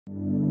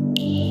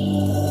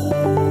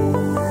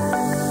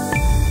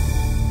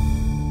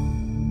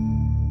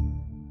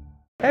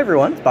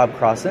everyone, it's Bob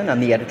Crossan. I'm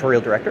the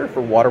editorial director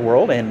for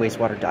WaterWorld and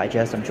Wastewater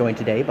Digest. I'm joined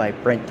today by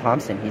Brendt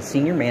Thompson. He's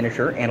Senior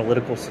Manager,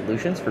 Analytical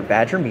Solutions for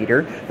Badger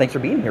Meter. Thanks for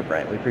being here,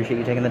 Brent. We appreciate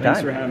you taking the time.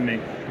 Thanks for having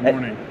me. Good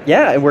morning.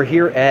 Yeah, and we're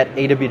here at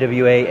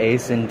AWWA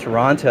ACE in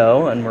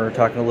Toronto, and we're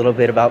talking a little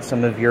bit about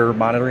some of your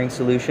monitoring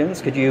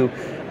solutions. Could you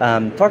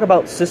talk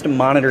about system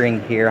monitoring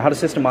here? How does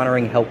system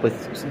monitoring help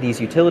with these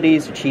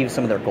utilities achieve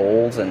some of their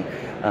goals, and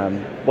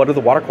what are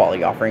the water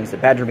quality offerings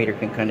that Badger Meter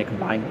can kind of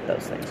combine with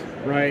those things?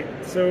 Right.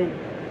 So,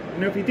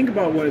 if you think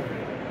about what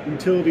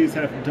utilities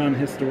have done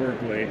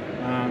historically,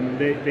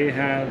 they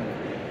have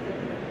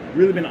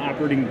really been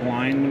operating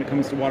blind when it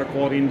comes to water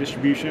quality and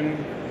distribution.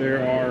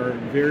 There are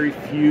very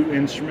few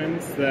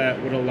instruments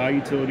that would allow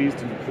utilities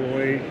to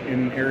deploy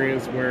in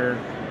areas where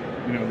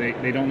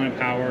they don't have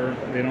power,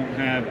 they don't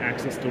have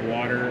access to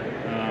water.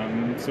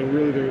 So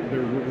really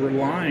they're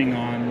relying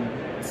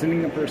on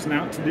sending a person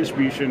out to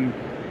distribution,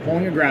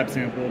 pulling a grab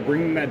sample,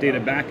 bringing that data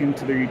back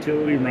into their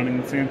utility,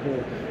 running the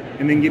sample,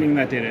 and then getting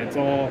that data. It's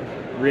all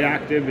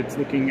reactive. It's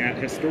looking at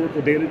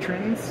historical data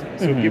trends.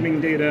 So giving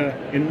data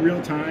in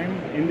real time,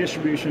 in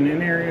distribution,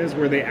 in areas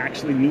where they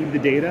actually need the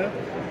data,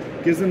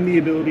 gives them the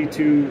ability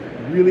to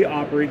really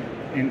operate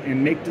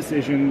and make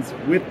decisions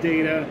with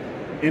data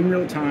in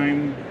real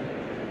time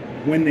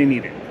when they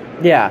need it.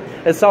 Yeah,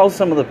 it solves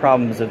some of the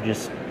problems of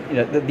just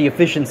the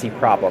efficiency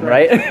problem,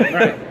 right?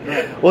 Right.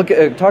 Well,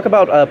 talk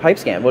about pipe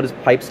scan. What is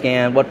pipe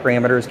scan? What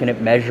parameters can it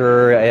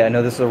measure? I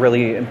know this is a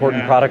really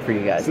important product for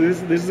you guys. So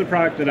this is a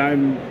product that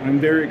I'm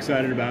very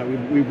excited about.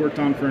 We've worked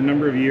on for a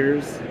number of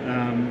years.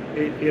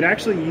 It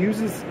actually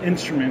uses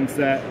instruments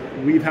that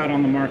we've had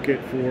on the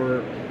market for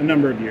a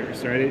number of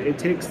years. Right? It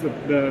takes the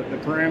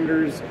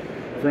parameters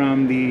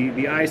from the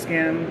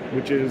iScan,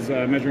 which is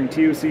measuring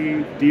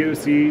TOC,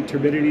 DOC,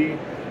 turbidity,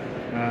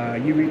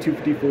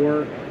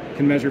 UV254.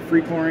 Can measure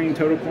free chlorine,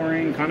 total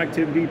chlorine,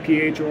 conductivity,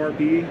 pH,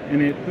 ORP,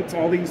 and it puts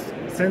all these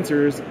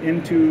sensors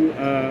into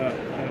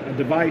a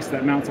device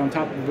that mounts on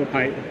top of the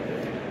pipe.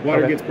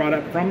 Water gets brought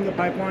up from the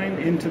pipeline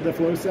into the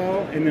flow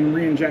cell and then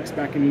re-injects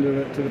back into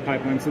the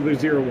pipeline, so there's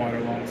zero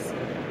water loss.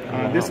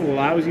 This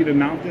allows you to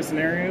mount this in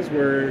areas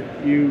where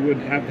you would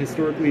have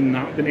historically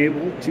not been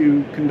able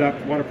to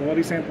conduct water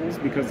quality samples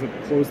because of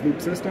closed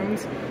loop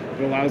systems.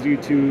 It allows you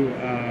to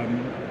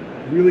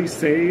really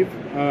save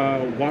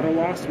water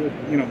loss with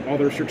all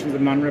the restrictions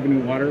of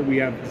non-revenue water. We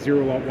have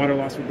zero water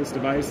loss with this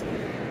device.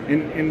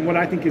 And what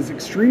I think is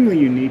extremely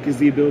unique is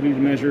the ability to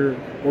measure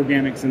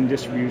organics and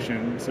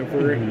distribution. So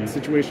for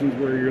situations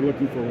where you're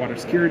looking for water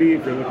security,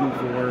 if you're looking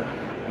for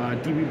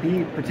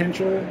DBP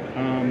potential,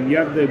 you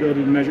have the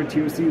ability to measure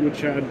TOC,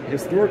 which had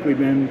historically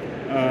been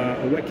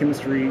a wet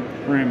chemistry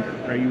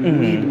parameter. Right? You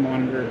need to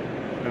monitor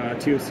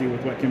TOC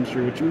with wet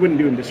chemistry, which you wouldn't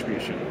do in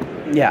distribution.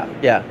 Yeah.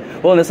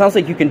 Well, and it sounds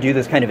like you can do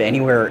this kind of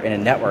anywhere in a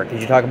network. Did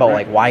you talk about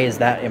like why is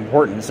that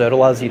important? So it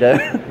allows you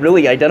to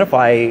really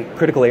identify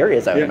critical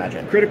areas, I would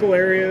imagine. Critical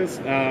areas.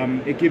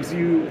 It gives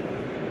you,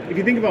 if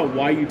you think about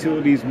why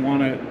utilities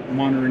want to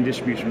monitor in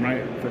distribution,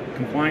 right? For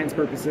compliance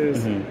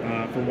purposes,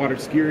 for water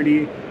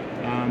security,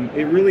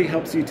 it really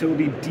helps the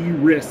utility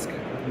de-risk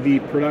the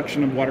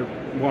production of water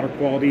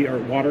quality or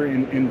water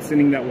and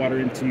sending that water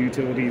into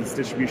utilities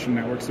distribution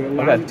network. So it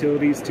allows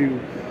utilities to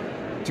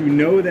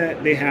know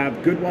that they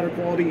have good water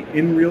quality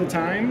in real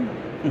time.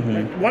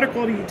 Water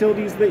quality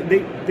utilities,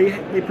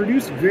 they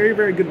produce very,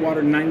 very good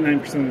water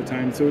 99% of the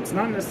time. So it's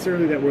not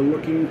necessarily that we're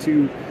looking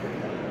to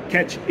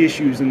catch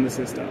issues in the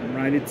system,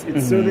 right? It's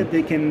so that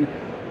they can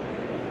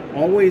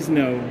always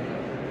know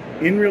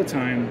in real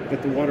time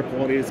that the water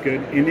quality is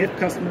good. And if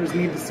customers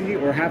need to see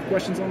or have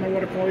questions on their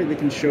water quality, they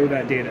can show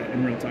that data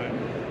in real time.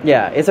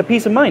 Yeah, it's a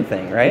peace of mind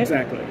thing, right?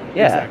 Exactly.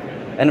 Yeah. Exactly.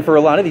 And for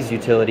a lot of these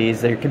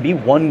utilities, there can be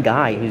one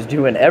guy who's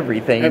doing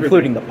everything.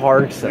 Including the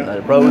parks and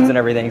the roads and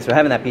everything. So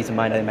having that peace of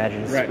mind, I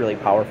imagine, is really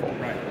powerful.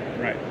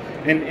 Right.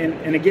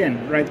 And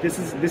again, right, this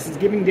is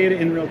giving data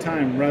in real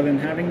time rather than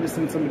having to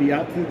send somebody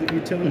out to the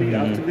utility,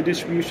 out to the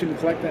distribution,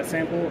 collect that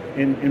sample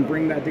and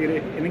bring that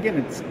data. And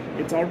again,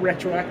 it's all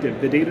retroactive.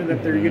 The data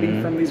that they're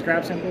getting from these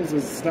grab samples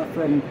is stuff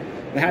that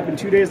happened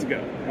 2 days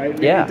ago, right?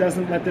 It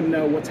doesn't let them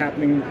know what's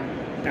happening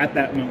at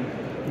that moment.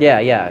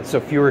 Yeah. So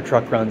fewer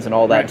truck runs and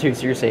all that too.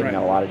 So you're saving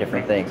on a lot of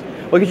different things.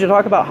 Well, could you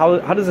talk about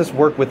how does this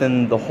work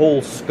within the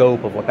whole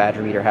scope of what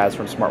Badger Meter has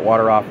from smart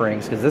water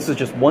offerings? Because this is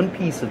just one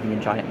piece of the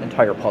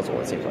entire puzzle,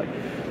 it seems like.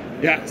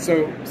 Yeah.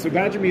 So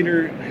Badger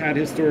Meter had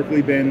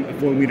historically been a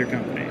flow meter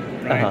company,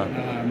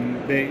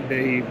 right?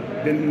 They've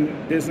been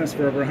in business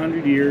for over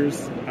 100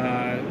 years.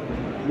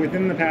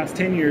 Within the past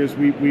 10 years,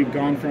 we've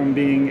gone from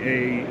being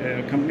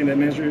a company that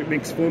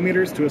makes flow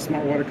meters to a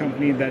smart water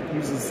company that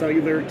uses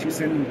cellular to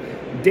send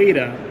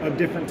data of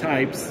different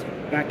types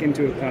back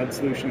into a cloud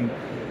solution.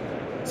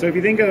 So if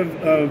you think of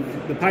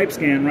the pipe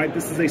scan, right,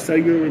 this is a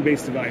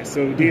cellular-based device.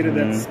 So data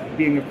that's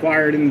being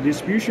acquired in the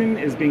distribution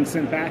is being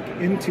sent back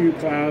into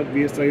cloud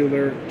via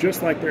cellular,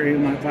 just like their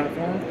AMI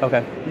platform.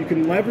 Okay. You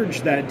can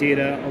leverage that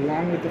data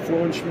along with the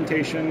flow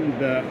instrumentation,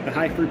 the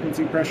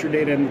high-frequency pressure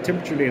data, and the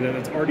temperature data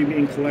that's already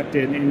being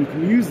collected, and you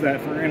can use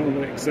that for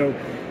analytics. So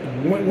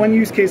one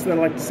use case that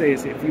I like to say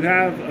is if you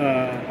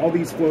have all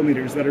these flow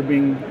meters that are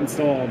being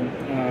installed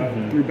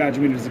through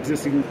Badger Meter's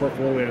existing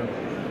portfolio,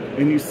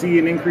 and you see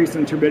an increase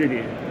in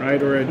turbidity,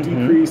 right, or a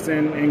decrease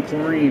in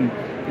chlorine,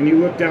 and you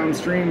look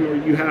downstream where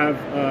you have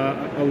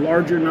a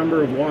larger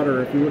number of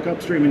water, if you look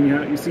upstream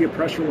and you see a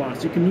pressure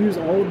loss, you can use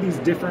all of these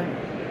different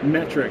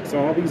metrics,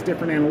 all these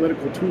different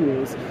analytical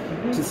tools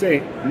to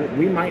say,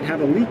 we might have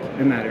a leak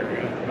in that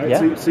area, right?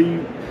 Yeah. So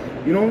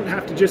you don't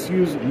have to just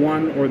use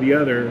one or the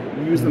other.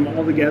 You use them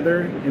all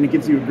together, and it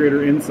gives you a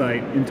greater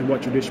insight into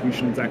what your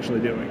distribution is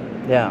actually doing.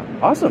 Yeah,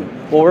 awesome.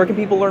 Well, where can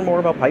people learn more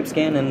about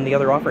PipeScan and the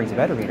other offerings that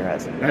Badger Meter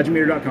has?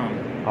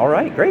 BadgerMeter.com. All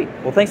right, great.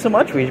 Well, thanks so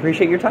much. We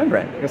appreciate your time,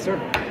 Brent. Yes, sir.